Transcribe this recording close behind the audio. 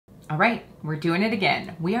All right, we're doing it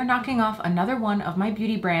again. We are knocking off another one of my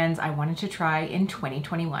beauty brands I wanted to try in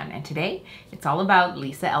 2021. And today it's all about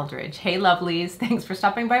Lisa Eldridge. Hey lovelies, thanks for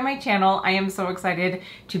stopping by my channel. I am so excited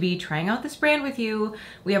to be trying out this brand with you.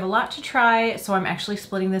 We have a lot to try, so I'm actually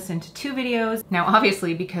splitting this into 2 videos. Now,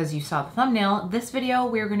 obviously, because you saw the thumbnail, this video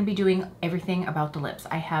we're gonna be doing everything about the lips.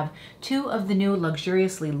 I have 2 of the new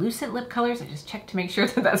Luxuriously Lucent Lip Colors. I just checked to make sure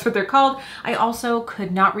that that's what they're called. I also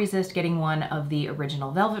could not resist getting one of the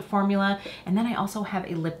original Velvet formula. And then I also have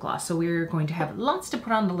a lip gloss. So we're going to have lots to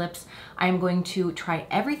put on the lips. I am going to try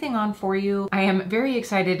everything on for you. I am very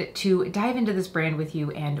excited to dive into this brand with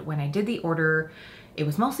you. And when I did the order, it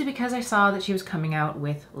was mostly because I saw that she was coming out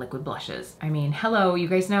with liquid blushes. I mean, hello, you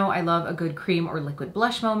guys know I love a good cream or liquid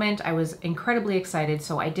blush moment. I was incredibly excited,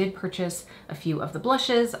 so I did purchase a few of the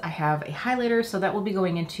blushes. I have a highlighter, so that will be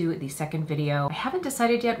going into the second video. I haven't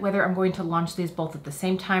decided yet whether I'm going to launch these both at the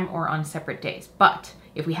same time or on separate days, but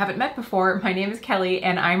if we haven't met before, my name is Kelly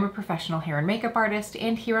and I'm a professional hair and makeup artist,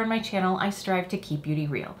 and here on my channel I strive to keep beauty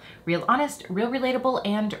real. Real honest, real relatable,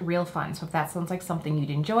 and real fun. So if that sounds like something you'd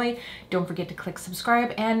enjoy, don't forget to click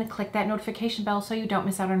subscribe and click that notification bell so you don't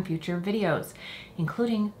miss out on future videos,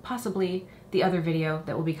 including possibly the other video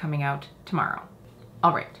that will be coming out tomorrow.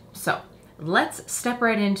 All right, so let's step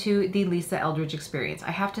right into the Lisa Eldridge experience.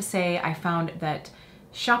 I have to say I found that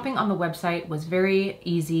shopping on the website was very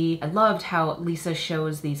easy. I loved how Lisa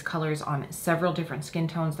shows these colors on several different skin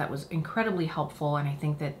tones. That was incredibly helpful, and I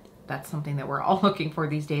think that that's something that we're all looking for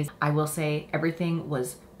these days. I will say everything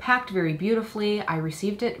was packed very beautifully. I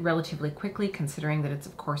received it relatively quickly considering that it's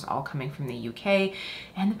of course all coming from the UK,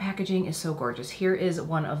 and the packaging is so gorgeous. Here is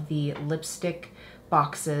one of the lipstick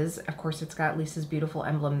boxes. Of course, it's got Lisa's beautiful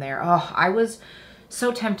emblem there. Oh, I was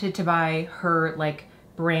so tempted to buy her like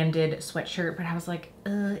branded sweatshirt, but I was like,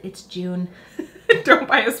 it's June. Don't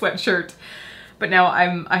buy a sweatshirt. But now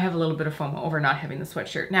I have a little bit of FOMO over not having the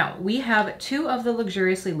sweatshirt. Now, we have 2 of the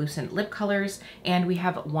Luxuriously Lucent Lip Colors, and we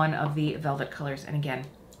have 1 of the Velvet colors, and again,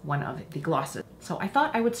 1 of the glosses. So I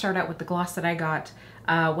thought I would start out with the gloss that I got.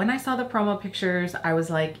 When I saw the promo pictures, I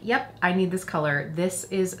was like, yep, I need this color. This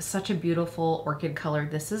is such a beautiful orchid color.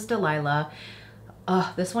 This is Delilah.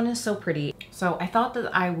 This one is so pretty. So I thought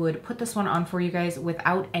that I would put this one on for you guys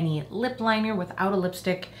without any lip liner, without a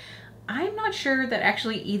lipstick. I'm not sure that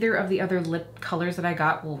actually either of the other lip colors that I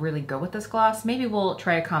got will really go with this gloss. Maybe we'll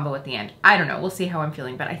try a combo at the end. I don't know, we'll see how I'm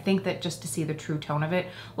feeling, but I think that just to see the true tone of it,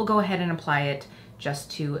 we'll go ahead and apply it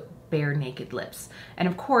just to bare naked lips. And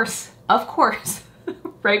of course,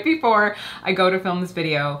 right before I go to film this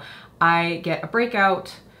video, I get a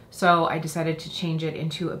breakout. So I decided to change it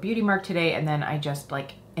into a beauty mark today, and then I just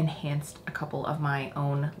like enhanced a couple of my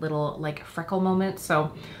own little like freckle moments.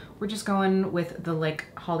 So we're just going with the like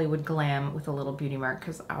Hollywood glam with a little beauty mark,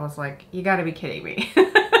 because I was like, you gotta be kidding me.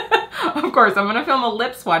 Of course, I'm gonna film a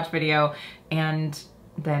lip swatch video and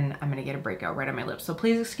then I'm gonna get a breakout right on my lips. So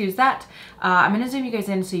please excuse that. I'm gonna zoom you guys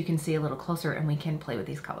in so you can see a little closer and we can play with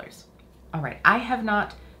these colors. All right, I have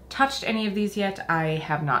not touched any of these yet. I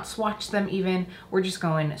have not swatched them even. We're just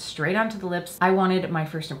going straight onto the lips. I wanted my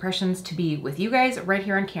first impressions to be with you guys right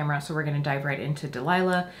here on camera, so we're gonna dive right into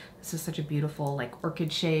Delilah. This is such a beautiful like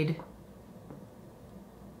orchid shade.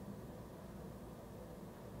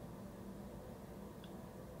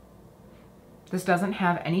 This doesn't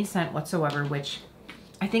have any scent whatsoever, which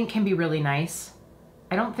I think can be really nice.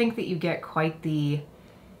 I don't think that you get quite the,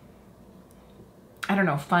 I don't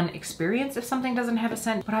know, fun experience if something doesn't have a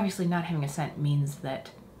scent, but obviously not having a scent means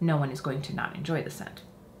that no one is going to not enjoy the scent.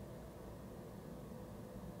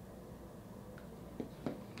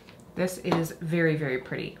 This is very, very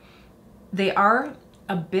pretty. They are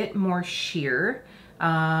a bit more sheer.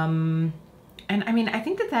 And I mean, I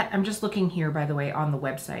think that I'm just looking here, by the way, on the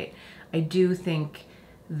website. I do think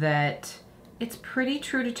that it's pretty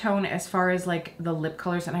true to tone as far as like the lip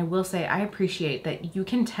colors. And I will say, I appreciate that you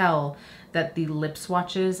can tell that the lip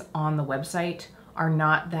swatches on the website are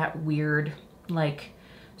not that weird, like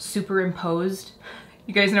superimposed.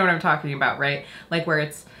 You guys know what I'm talking about, right? Like where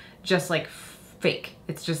it's just like fake.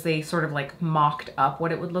 It's just they sort of like mocked up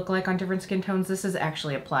what it would look like on different skin tones. This is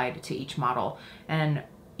actually applied to each model. And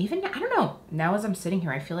even, I don't know, now as I'm sitting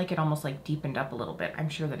here, I feel like it almost like deepened up a little bit. I'm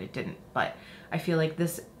sure that it didn't, but I feel like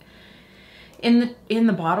this, in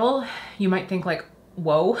the bottle, you might think like,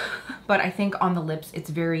 whoa, but I think on the lips, it's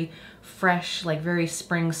very fresh, like very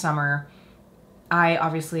spring, summer. I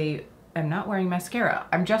obviously am not wearing mascara.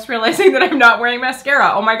 I'm just realizing that I'm not wearing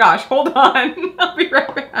mascara. Oh my gosh, hold on. I'll be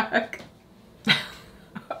right back.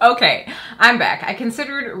 Okay, I'm back. I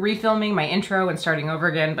considered refilming my intro and starting over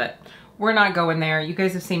again, but we're not going there. You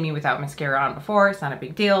guys have seen me without mascara on before. It's not a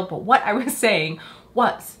big deal. But what I was saying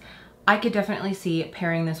was, I could definitely see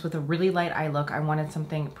pairing this with a really light eye look. I wanted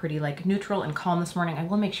something pretty like neutral and calm this morning. I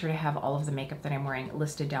will make sure to have all of the makeup that I'm wearing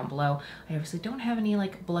listed down below. I obviously don't have any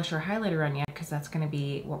like blush or highlighter on yet because that's going to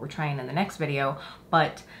be what we're trying in the next video,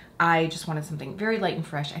 but I just wanted something very light and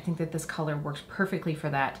fresh. I think that this color works perfectly for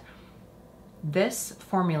that. This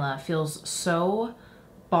formula feels so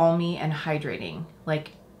balmy and hydrating.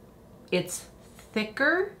 Like, it's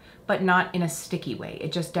thicker, but not in a sticky way.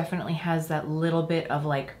 It just definitely has that little bit of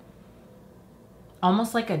like,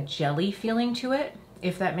 almost like a jelly feeling to it,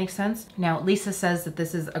 if that makes sense. Now, Lisa says that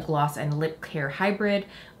this is a gloss and lip care hybrid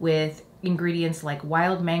with ingredients like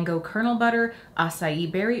wild mango kernel butter,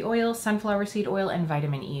 acai berry oil, sunflower seed oil, and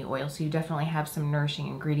vitamin E oil. So you definitely have some nourishing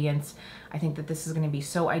ingredients. I think that this is going to be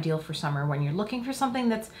so ideal for summer when you're looking for something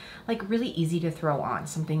that's like really easy to throw on,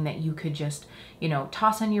 something that you could just, you know,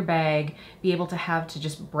 toss in your bag, be able to have to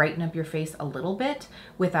just brighten up your face a little bit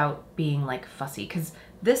without being like fussy. Because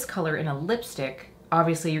this color in a lipstick,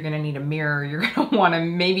 obviously you're gonna need a mirror, you're gonna wanna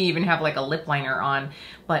maybe even have like a lip liner on,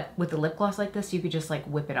 but with a lip gloss like this, you could just like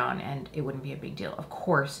whip it on and it wouldn't be a big deal. Of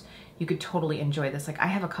course, you could totally enjoy this. Like, I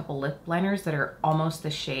have a couple lip liners that are almost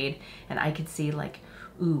this shade, and I could see like,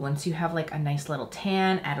 ooh, once you have like a nice little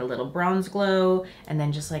tan, add a little bronze glow, and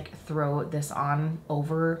then just like throw this on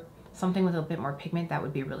over something with a bit more pigment, that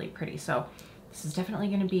would be really pretty. So this is definitely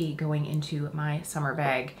gonna be going into my summer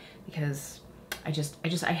bag because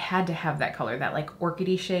I had to have that color, that like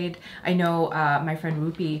orchidy shade. I know my friend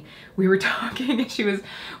Rupi, we were talking on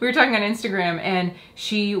Instagram, and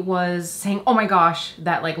she was saying, oh my gosh,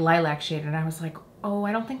 that like lilac shade. And I was like, oh,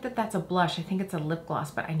 I don't think that that's a blush. I think it's a lip gloss,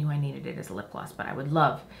 but I knew I needed it as a lip gloss. But I would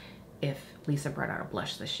love if Lisa brought out a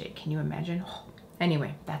blush this shade. Can you imagine? Oh.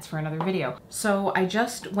 Anyway, that's for another video. So I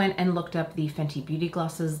just went and looked up the Fenty Beauty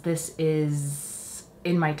glosses. This is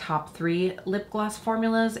in my top 3 lip gloss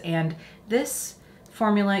formulas, and this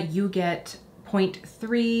formula you get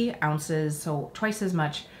 0.3 ounces, so twice as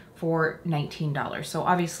much, for $19. So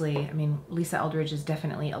obviously, I mean, Lisa Eldridge is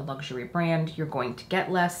definitely a luxury brand. You're going to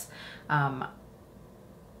get less. I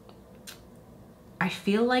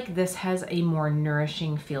feel like this has a more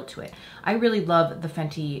nourishing feel to it. I really love the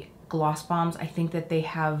Fenty gloss bombs. I think that they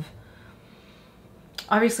have,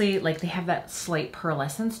 obviously, like, they have that slight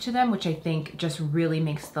pearlescence to them, which I think just really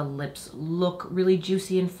makes the lips look really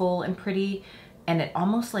juicy and full and pretty. And it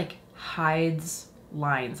almost like hides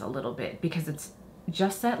lines a little bit because it's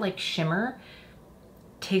just that like shimmer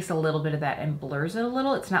takes a little bit of that and blurs it a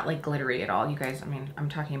little. It's not like glittery at all. You guys, I mean, I'm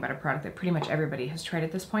talking about a product that pretty much everybody has tried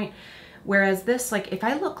at this point. Whereas this, like, if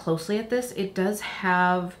I look closely at this, it does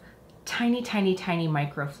have tiny, tiny, tiny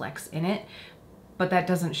micro flecks in it, but that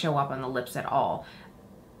doesn't show up on the lips at all.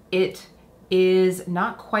 It is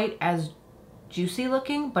not quite as juicy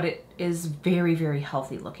looking, but it is very, very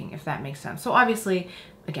healthy looking, if that makes sense. So obviously,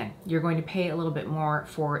 again, you're going to pay a little bit more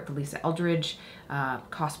for the Lisa Eldridge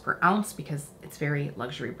cost per ounce because it's very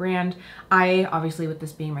luxury brand. I, obviously, with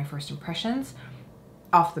this being my first impressions,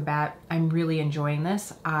 off the bat, I'm really enjoying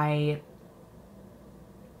this.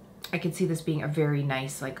 I could see this being a very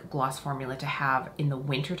nice like gloss formula to have in the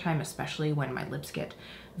winter time, especially when my lips get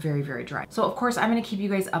very, very dry. So of course, I'm gonna keep you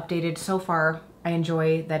guys updated. So far, I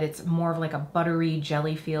enjoy that it's more of like a buttery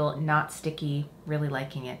jelly feel, not sticky, really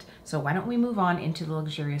liking it. So why don't we move on into the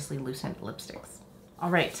Luxuriously Lucent lipsticks. All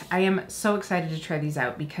right, I am so excited to try these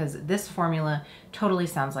out because this formula totally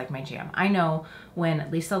sounds like my jam. I know when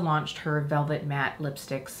Lisa launched her Velvet Matte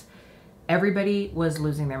lipsticks, everybody was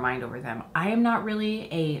losing their mind over them. I am not really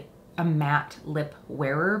a matte lip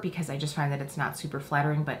wearer because I just find that it's not super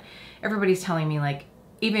flattering, but everybody's telling me, like,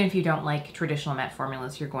 even if you don't like traditional matte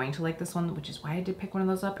formulas, you're going to like this one, which is why I did pick one of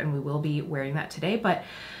those up, and we will be wearing that today. But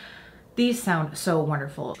these sound so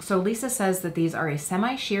wonderful. So Lisa says that these are a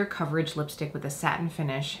semi-sheer coverage lipstick with a satin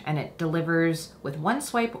finish, and it delivers with one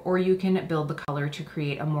swipe, or you can build the color to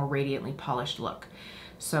create a more radiantly polished look.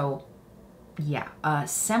 So yeah,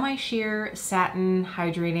 semi-sheer, satin,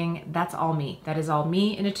 hydrating, that's all me. That is all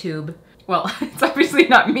me in a tube. Well, it's obviously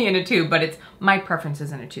not me in a tube, but it's my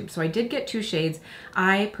preferences in a tube. So I did get 2 shades.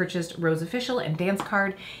 I purchased Rose Official and Dance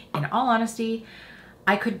Card. In all honesty,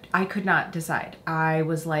 I could not decide. I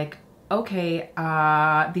was like, okay,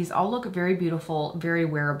 these all look very beautiful, very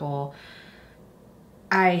wearable.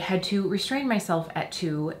 I had to restrain myself at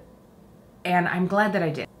 2, and I'm glad that I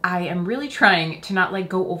did. I am really trying to not like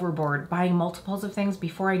go overboard buying multiples of things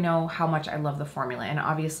before I know how much I love the formula. And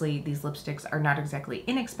obviously these lipsticks are not exactly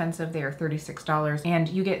inexpensive. They are $36 and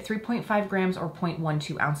you get 3.5 grams or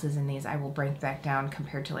 0.12 ounces in these. I will break that down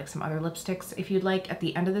compared to like some other lipsticks if you'd like at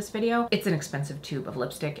the end of this video. It's an expensive tube of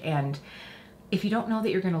lipstick, and if you don't know that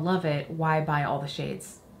you're gonna love it, why buy all the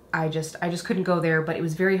shades? I just couldn't go there, but it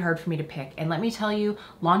was very hard for me to pick. And let me tell you,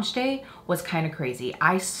 launch day was kind of crazy.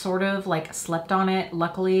 I sort of like slept on it.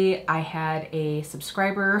 Luckily, I had a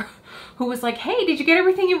subscriber who was like, hey, did you get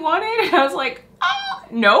everything you wanted? And I was like, oh,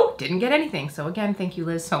 no, didn't get anything. So again, thank you,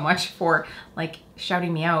 Liz, so much for like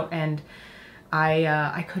shouting me out. And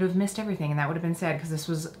I could have missed everything, and that would have been sad because this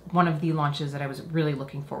was one of the launches that I was really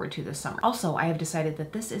looking forward to this summer. Also, I have decided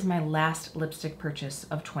that this is my last lipstick purchase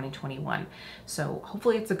of 2021. So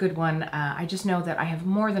hopefully it's a good one. I just know that I have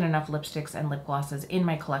more than enough lipsticks and lip glosses in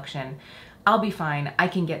my collection. I'll be fine. I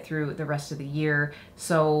can get through the rest of the year.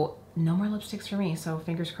 So no more lipsticks for me. So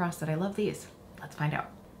fingers crossed that I love these. Let's find out.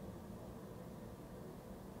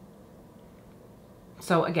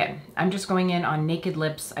 So again, I'm just going in on naked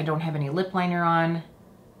lips. I don't have any lip liner on.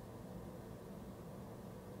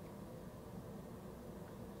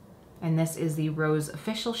 And this is the Rose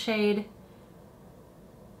Official shade.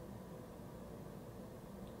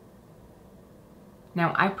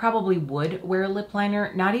 Now, I probably would wear a lip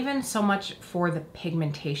liner, not even so much for the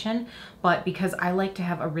pigmentation, but because I like to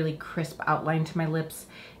have a really crisp outline to my lips.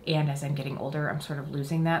 And as I'm getting older, I'm sort of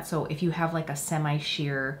losing that. So if you have like a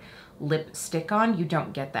semi-sheer lip stick on, you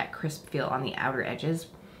don't get that crisp feel on the outer edges,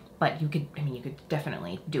 but you could, I mean, you could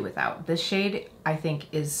definitely do without. This shade, I think,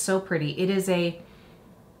 is so pretty. It is a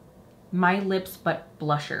My Lips But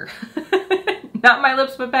blusher. Not My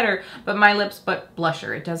Lips But Better, but My Lips But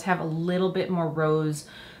blusher. It does have a little bit more rose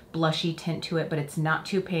blushy tint to it, but it's not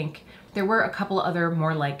too pink. There were a couple other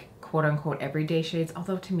more like quote unquote everyday shades,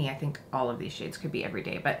 although to me, I think all of these shades could be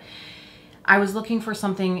everyday, but I was looking for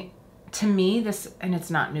something, to me, this, and it's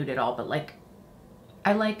not nude at all, but like,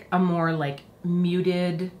 I like a more like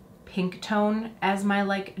muted pink tone as my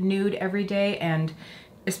like nude everyday, and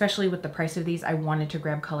especially with the price of these, I wanted to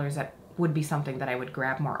grab colors that would be something that I would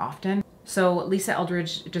grab more often. So Lisa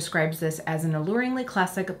Eldridge describes this as an alluringly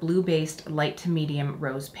classic blue-based light to medium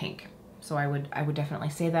rose pink. So I would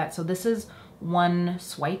definitely say that. So this is one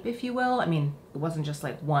swipe, if you will. I mean, it wasn't just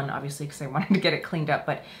like one, obviously, because I wanted to get it cleaned up,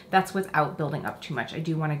 but that's without building up too much. I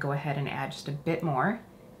do want to go ahead and add just a bit more.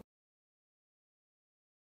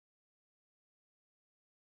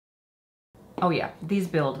 Oh yeah, these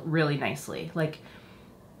build really nicely. Like,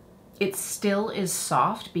 it still is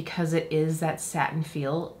soft because it is that satin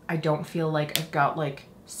feel. I don't feel like I've got like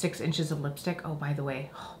 6 inches of lipstick. Oh, by the way,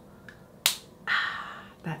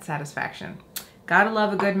 that satisfaction. Gotta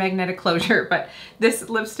love a good magnetic closure, but this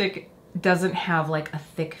lipstick doesn't have like a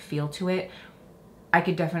thick feel to it. I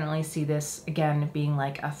could definitely see this, again, being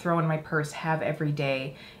like a throw in my purse, have every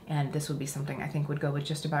day, and this would be something I think would go with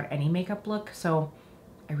just about any makeup look. So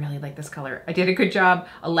I really like this color. I did a good job,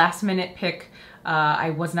 a last minute pick. I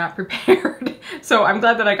was not prepared, so I'm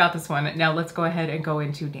glad that I got this one. Now let's go ahead and go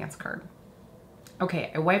into Dance Card.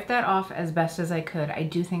 Okay, I wiped that off as best as I could. I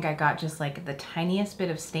do think I got just like the tiniest bit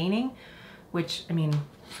of staining, which, I mean,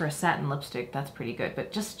 for a satin lipstick, that's pretty good,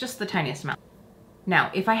 but just the tiniest amount. Now,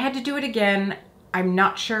 if I had to do it again, I'm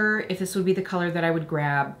not sure if this would be the color that I would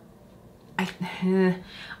grab.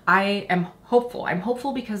 I am hopeful. I'm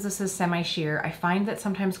hopeful because this is semi-sheer. I find that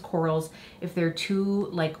sometimes corals, if they're too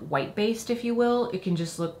like white-based, if you will, it can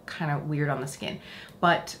just look kind of weird on the skin.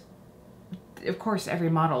 But of course, every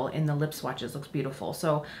model in the lip swatches looks beautiful.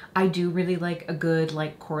 So I do really like a good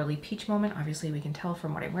like corally peach moment. Obviously, we can tell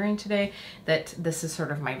from what I'm wearing today that this is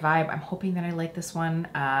sort of my vibe. I'm hoping that I like this one.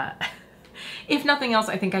 If nothing else,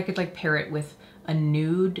 I think I could like pair it with a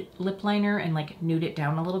nude lip liner and like nude it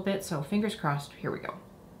down a little bit. So fingers crossed, here we go.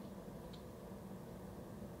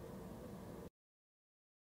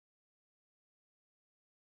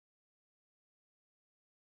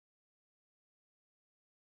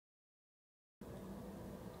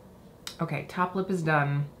 Okay, top lip is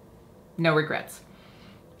done. No regrets.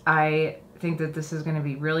 I think that this is gonna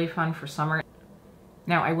be really fun for summer.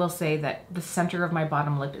 Now, I will say that the center of my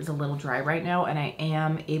bottom lip is a little dry right now, and I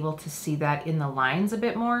am able to see that in the lines a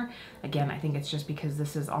bit more. Again, I think it's just because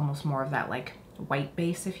this is almost more of that like white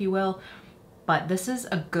base, if you will. But this is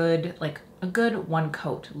a good, like a good one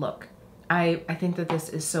coat look. I think that this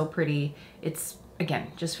is so pretty. It's,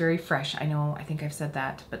 again, just very fresh. I know, I think I've said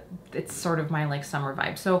that, but it's sort of my like summer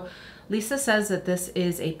vibe. So Lisa says that this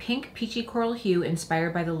is a pink peachy coral hue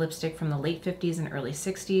inspired by the lipstick from the late 50s and early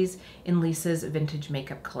 60s in Lisa's vintage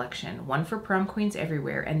makeup collection. One for prom queens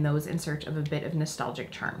everywhere and those in search of a bit of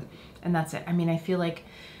nostalgic charm. And that's it. I mean, I feel like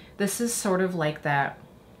this is sort of like that,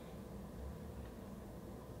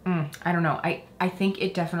 I don't know. I think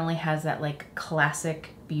it definitely has that like classic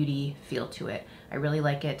beauty feel to it. I really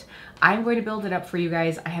like it. I'm going to build it up for you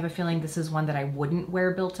guys. I have a feeling this is one that I wouldn't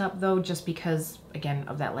wear built up though, just because, again,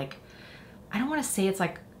 of that like, I don't want to say it's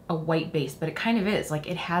like a white base, but it kind of is. Like,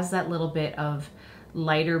 it has that little bit of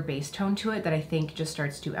lighter base tone to it that I think just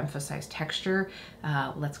starts to emphasize texture.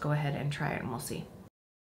 Let's go ahead and try it and we'll see.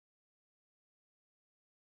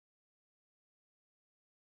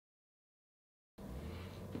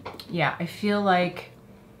 Yeah, I feel like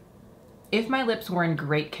if my lips were in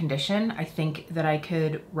great condition, I think that I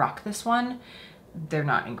could rock this one. They're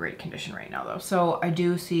not in great condition right now though. So I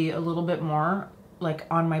do see a little bit more like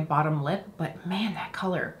on my bottom lip, but man, that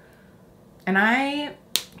color. And I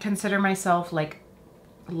consider myself like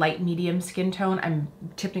light medium skin tone. I'm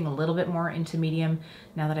tipping a little bit more into medium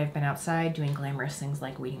now that I've been outside doing glamorous things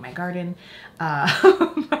like weeding my garden.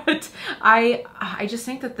 But I just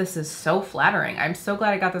think that this is so flattering. I'm so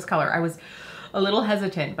glad I got this color. I was a little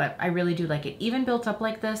hesitant, but I really do like it. Even built up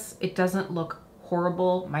like this, it doesn't look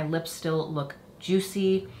horrible. My lips still look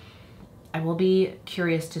juicy. I will be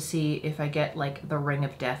curious to see if I get like the ring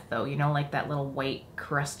of death though, you know, like that little white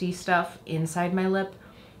crusty stuff inside my lip.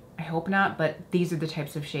 I hope not, but these are the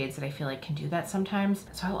types of shades that I feel like can do that sometimes.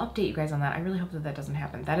 So I'll update you guys on that. I really hope that that doesn't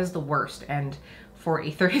happen. That is the worst. And for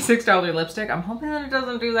a $36 lipstick, I'm hoping that it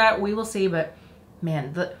doesn't do that. We will see, but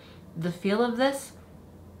man, the feel of this,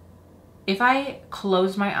 if I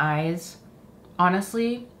close my eyes,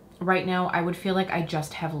 honestly, right now, I would feel like I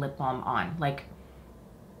just have lip balm on. Like,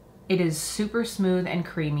 it is super smooth and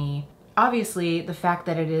creamy. Obviously, the fact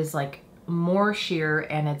that it is like more sheer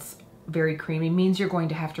and it's very creamy means you're going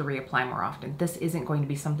to have to reapply more often. This isn't going to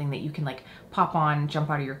be something that you can like pop on, jump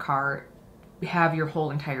out of your car, have your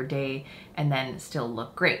whole entire day, and then still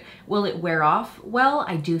look great. Will it wear off? Well,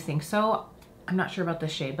 I do think so. I'm not sure about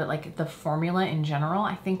this shade, but like the formula in general,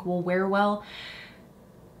 I think will wear well.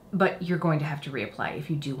 But you're going to have to reapply if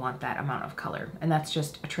you do want that amount of color. And that's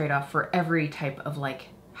just a trade-off for every type of like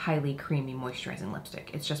highly creamy moisturizing lipstick.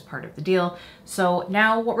 It's just part of the deal. So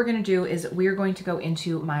now what we're gonna do is we're going to go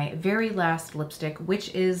into my very last lipstick,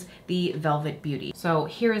 which is the Velvet Beauty. So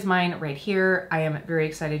here is mine right here. I am very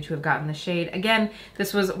excited to have gotten the shade. Again,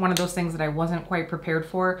 this was one of those things that I wasn't quite prepared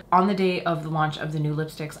for. On the day of the launch of the new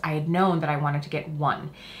lipsticks, I had known that I wanted to get one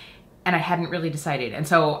and I hadn't really decided. And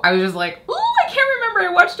so I was just like, ooh, I can't remember.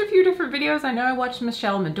 I watched a few different videos. I know I watched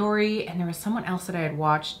Michelle Midori and there was someone else that I had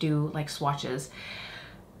watched do like swatches.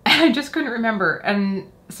 I just couldn't remember.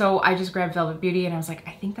 And so I just grabbed Velvet Beauty and I was like,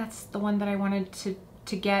 I think that's the one that I wanted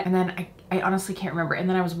to get. And then I honestly can't remember. And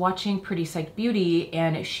then I was watching Pretty Psyched Beauty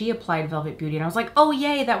and she applied Velvet Beauty and I was like, oh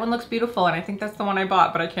yay, that one looks beautiful. And I think that's the one I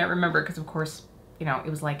bought, but I can't remember because of course, you know, it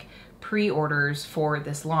was like pre-orders for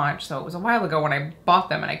this launch. So it was a while ago when I bought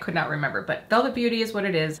them and I could not remember, but Velvet Beauty is what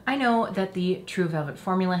it is. I know that the True Velvet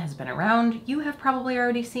formula has been around. You have probably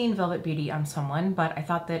already seen Velvet Beauty on someone, but I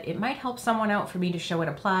thought that it might help someone out for me to show it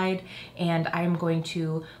applied. And I'm going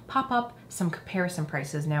to pop up some comparison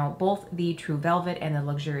prices. Now, both the True Velvet and the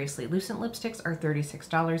Luxuriously Lucent lipsticks are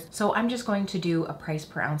 $36. So I'm just going to do a price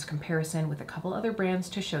per ounce comparison with a couple other brands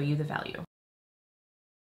to show you the value.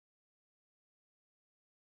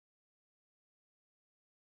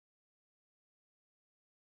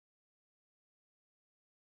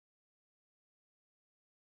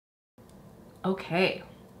 Okay,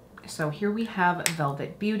 so here we have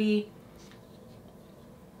Velvet Beauty.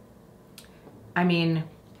 I mean,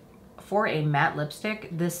 for a matte lipstick,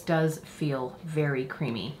 this does feel very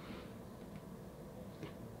creamy.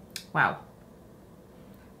 Wow.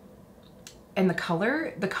 And the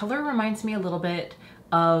color reminds me a little bit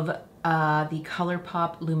of the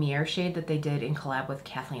ColourPop Lumiere shade that they did in collab with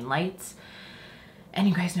Kathleen Lights. And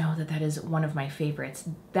you guys know that that is one of my favorites.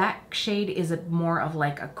 That shade is more of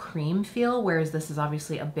like a cream feel, whereas this is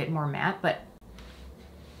obviously a bit more matte, but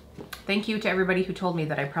thank you to everybody who told me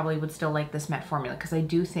that I probably would still like this matte formula because I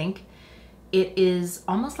do think it is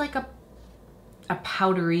almost like a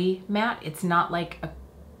powdery matte. It's not like a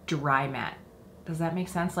dry matte. Does that make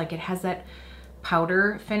sense? Like it has that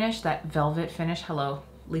powder finish, that velvet finish. Hello.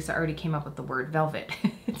 Lisa already came up with the word velvet.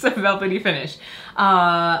 It's a velvety finish.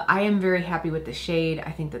 I am very happy with the shade.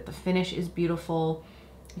 I think that the finish is beautiful.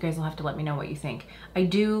 You guys will have to let me know what you think. I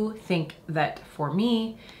do think that for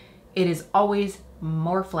me, it is always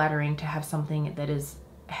more flattering to have something that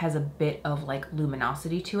has a bit of like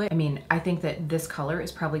luminosity to it. I mean, I think that this color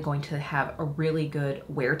is probably going to have a really good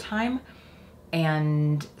wear time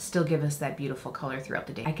and still give us that beautiful color throughout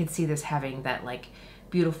the day. I could see this having that like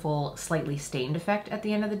beautiful, slightly stained effect at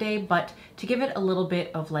the end of the day, but to give it a little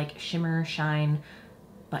bit of like shimmer, shine,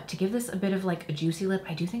 but to give this a bit of like a juicy lip,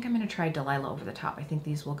 I do think I'm gonna try Delilah over the top. I think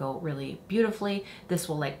these will go really beautifully. This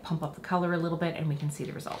will like pump up the color a little bit and we can see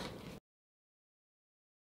the result.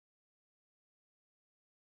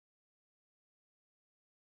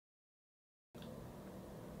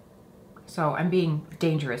 So I'm being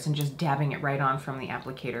dangerous and just dabbing it right on from the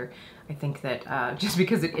applicator. I think that just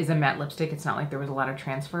because it is a matte lipstick, it's not like there was a lot of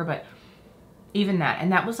transfer, but even that.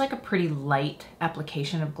 And that was like a pretty light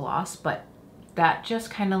application of gloss, but that just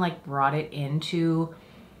kind of like brought it into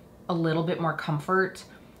a little bit more comfort.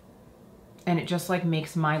 And it just like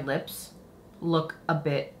makes my lips look a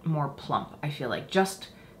bit more plump, I feel like. Just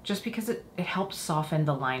because it helps soften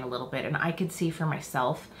the line a little bit. And I could see for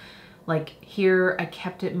myself, like here I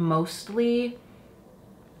kept it mostly,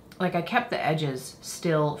 like I kept the edges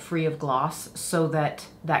still free of gloss so that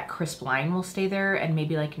that crisp line will stay there and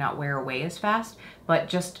maybe like not wear away as fast, but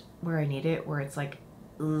just where I need it, where it's like,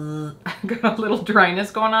 got a little dryness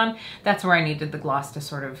going on, that's where I needed the gloss to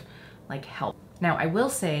sort of like help. Now I will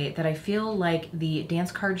say that I feel like the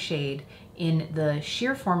Dance Card shade in the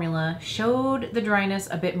sheer formula showed the dryness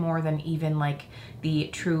a bit more than even like the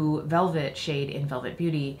True Velvet shade in Velvet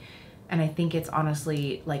Beauty. And I think it's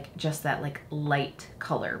honestly like just that like light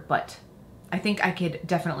color, but I think I could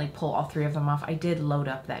definitely pull all three of them off. I did load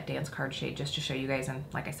up that Dance Card shade just to show you guys. And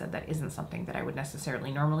like I said, that isn't something that I would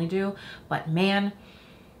necessarily normally do, but man,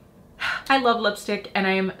 I love lipstick, and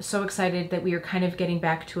I am so excited that we are kind of getting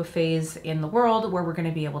back to a phase in the world where we're going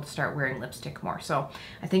to be able to start wearing lipstick more. So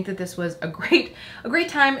I think that this was a great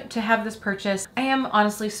time to have this purchase. I am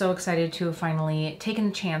honestly so excited to have finally taken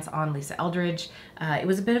the chance on Lisa Eldridge. It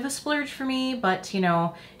was a bit of a splurge for me, but you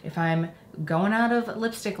know, if I'm going out of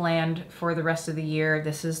lipstick land for the rest of the year,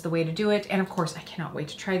 this is the way to do it. And of course, I cannot wait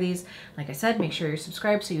to try these. Like I said, make sure you're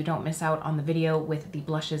subscribed so you don't miss out on the video with the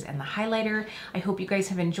blushes and the highlighter. I hope you guys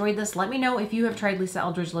have enjoyed this. Let me know if you have tried Lisa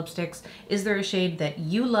Eldridge lipsticks. Is there a shade that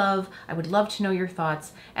you love? I would love to know your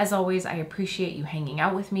thoughts. As always, I appreciate you hanging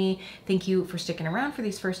out with me. Thank you for sticking around for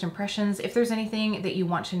these first impressions. If there's anything that you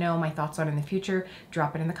want to know my thoughts on in the future,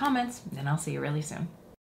 drop it in the comments, and I'll see you really soon.